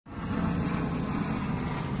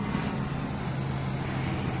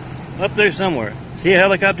Up there somewhere. See a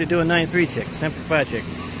helicopter do a 93 check. Semper Fi check.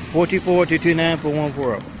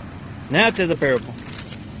 424-229-4140. Now to the parable.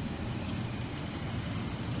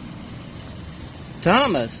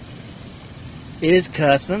 Thomas is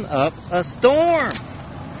cussing up a storm.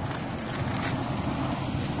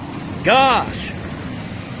 Gosh.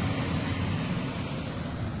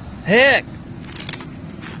 Heck.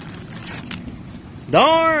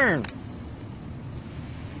 Darn.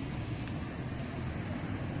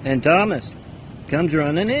 And Thomas comes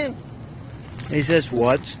running in. He says,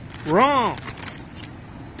 "What's wrong,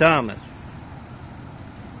 Thomas?"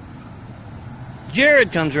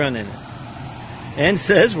 Jared comes running in and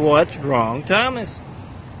says, "What's wrong, Thomas?"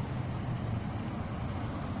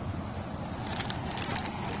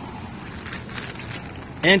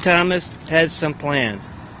 And Thomas has some plans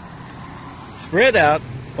spread out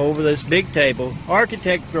over this big table,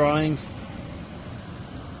 architect drawings.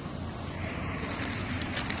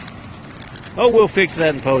 Oh, we'll fix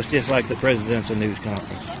that in post, just like the presidential news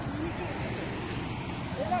conference.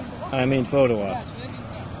 I mean, photo op.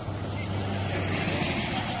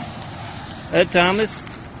 Thomas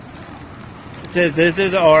says this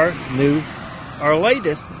is our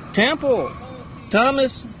latest temple.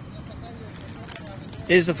 Thomas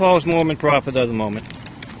is the false Mormon prophet of the moment.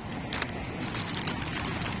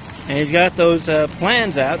 And he's got those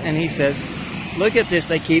plans out, and he says, look at this,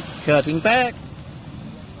 they keep cutting back.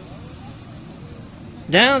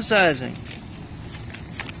 Downsizing.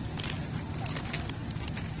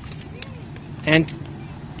 And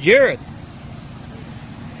Jared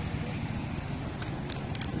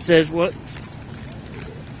says, what?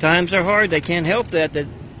 Times are hard. They can't help that. The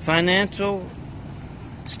financial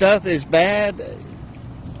stuff is bad.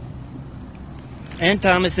 And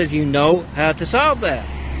Thomas says, you know how to solve that.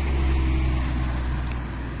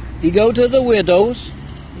 You go to the widows,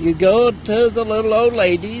 you go to the little old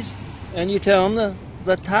ladies, and you tell them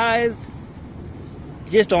the tithes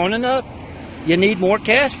just aren't enough. You need more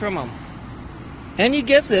cash from them. And you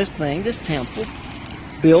get this thing, this temple,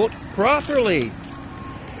 built properly.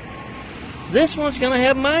 This one's going to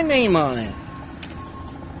have my name on it.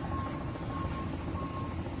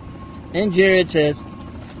 And Jared says,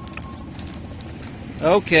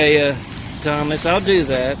 okay, Thomas, I'll do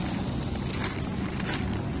that.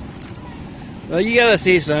 Well, you got to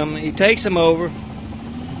see something. He takes them over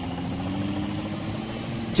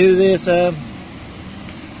to this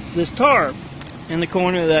this tarp in the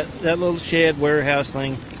corner of that little shed warehouse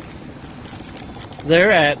thing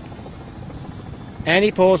they're at, and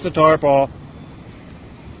he pulls the tarp off,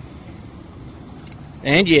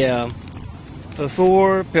 and yeah, the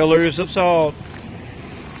 4 pillars of salt,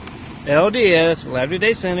 LDS,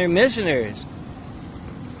 Latter-day Saint missionaries.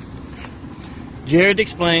 Jared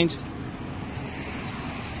explains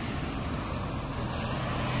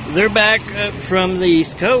they're back from the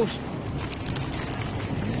East Coast,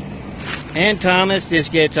 and Thomas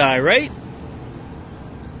just gets irate,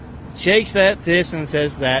 shakes that fist and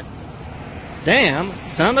says, that damn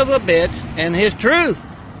son of a bitch and his truth.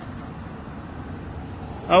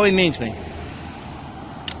 Oh, he means me.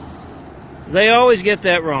 They always get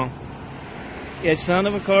that wrong. It's son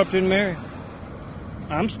of a Carpenter and Mary.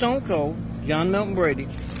 I'm Stone Cold, John Milton Brady,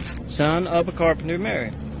 son of a Carpenter and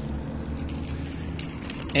Mary.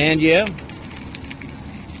 And yeah,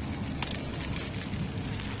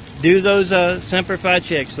 do those Semper Fi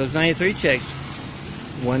checks, those 93 checks.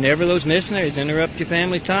 Whenever those missionaries interrupt your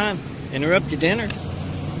family's time, interrupt your dinner.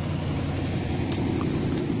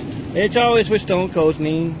 It's always with Stone Cold's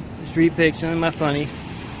mean street fiction and my funny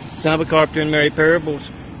son of a Carpenter and Mary parables.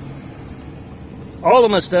 All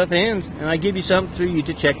of my stuff ends, and I give you something for you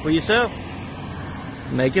to check for yourself.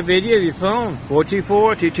 Make a video of your phone,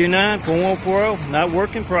 424-229-4140, not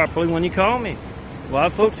working properly when you call me. A lot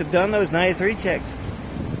of folks have done those 93 checks.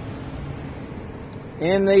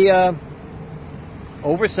 In the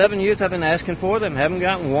over 7 years I've been asking for them, haven't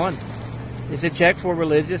gotten one. It's a check for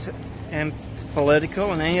religious and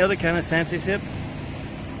political and any other kind of censorship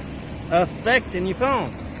effect in your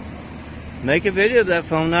phone. Make a video of that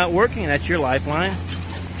phone not working, that's your lifeline.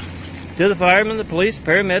 To the firemen, the police,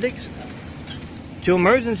 paramedics, to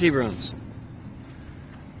emergency rooms.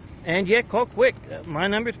 And yeah, call quick. My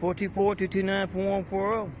number is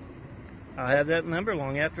 424-229-4140. I'll have that number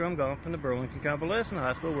long after I'm gone from the Burlington Convalescent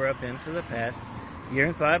Hospital, where I've been for the past year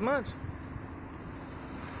and 5 months.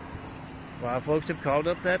 A lot of folks have called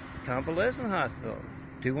up that convalescent hospital,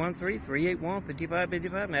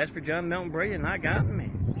 213-381-5555, and asked for John Milton Brady, and not gotten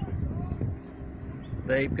me.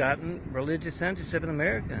 They've gotten religious censorship in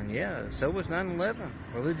America, and yeah, so was 9/11.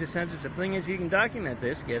 Religious censorship. The thing is, you can document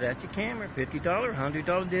this. Get out your camera, $50,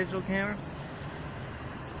 $100 digital camera.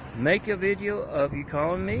 Make a video of you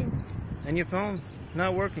calling me and your phone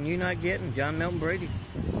not working, you not getting John Melton Brady,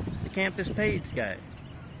 the campus page guy.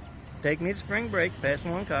 Take me to spring break, pass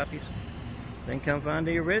along copies. Then come find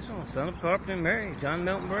the original, son of Carpenter and Mary, John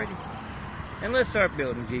Melton Brady. And let's start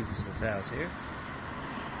building Jesus' house here.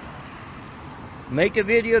 Make a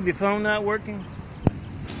video of your phone not working.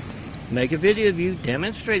 Make a video of you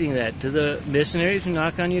demonstrating that to the missionaries who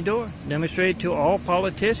knock on your door. Demonstrate it to all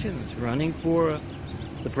politicians running for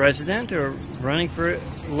the president or running for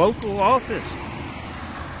local office.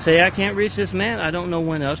 Say, I can't reach this man. I don't know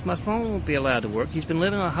when else my phone won't be allowed to work. He's been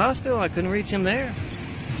living in a hospital. I couldn't reach him there.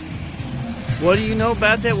 What do you know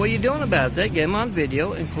about that? What are you doing about that? Get him on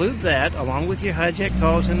video. Include that along with your hijack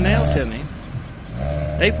calls and mail to me.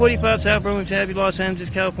 845 South Burlington Avenue, Los Angeles,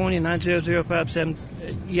 California, 90057.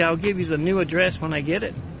 Yeah, I'll give you the new address when I get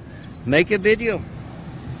it. Make a video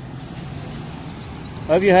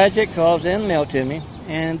of your hijack calls and mail to me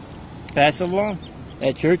and pass it along.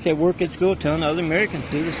 At church, at work, at school, telling other Americans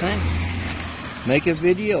do the same. Make a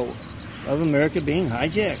video of America being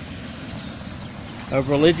hijacked. Of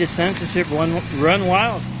religious censorship run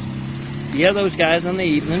wild. Yeah, those guys on the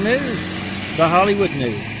evening news, the Hollywood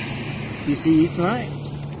news, you see each night.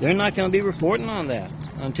 They're not going to be reporting on that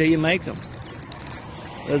until you make them.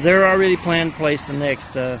 They're already planning to place the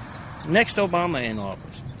next Obama in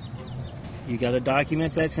office. You got to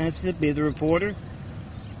document that censorship, be the reporter.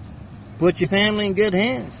 Put your family in good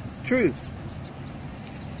hands. Truth.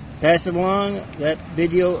 Pass it along, that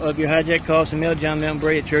video of your hijack calls and mail, John Melton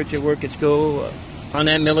Brady, at church, at work, at school, on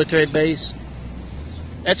that military base.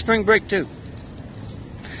 That's spring break too.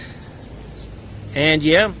 And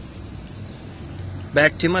yeah,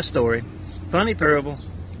 back to my story. Funny parable.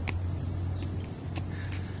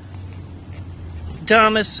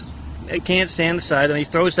 Thomas can't stand the sight of him. He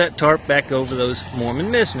throws that tarp back over those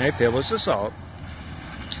Mormon missionary, pillars of salt.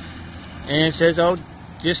 And says, oh,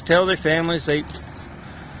 just tell their families they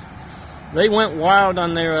went wild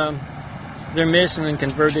on their mission and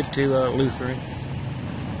converted to Lutheran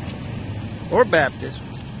or Baptist.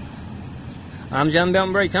 I'm John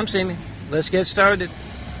Melton Brady. Come see me. Let's get started.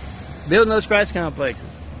 Building those Christ complexes.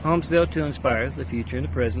 Homes built to inspire the future and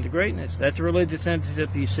the present to greatness. That's a religious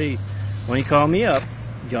censorship you see when you call me up.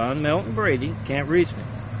 John Melton Brady can't reach me.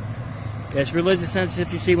 That's religious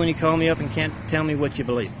censorship you see when you call me up and can't tell me what you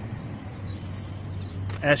believe.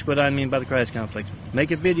 Ask what I mean by the Christ complex.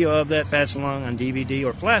 Make a video of that, pass along on DVD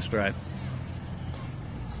or flash drive.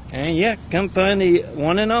 And yeah, come find the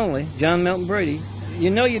one and only John Melton Brady.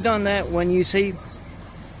 You know you've done that when you see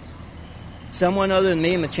someone other than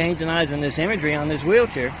me and changing eyes in this imagery on this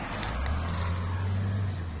wheelchair.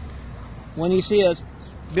 When you see us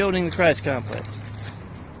building the Christ complex.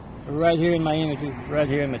 Right here in my imagery, right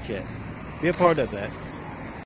here in my chat. Be a part of that.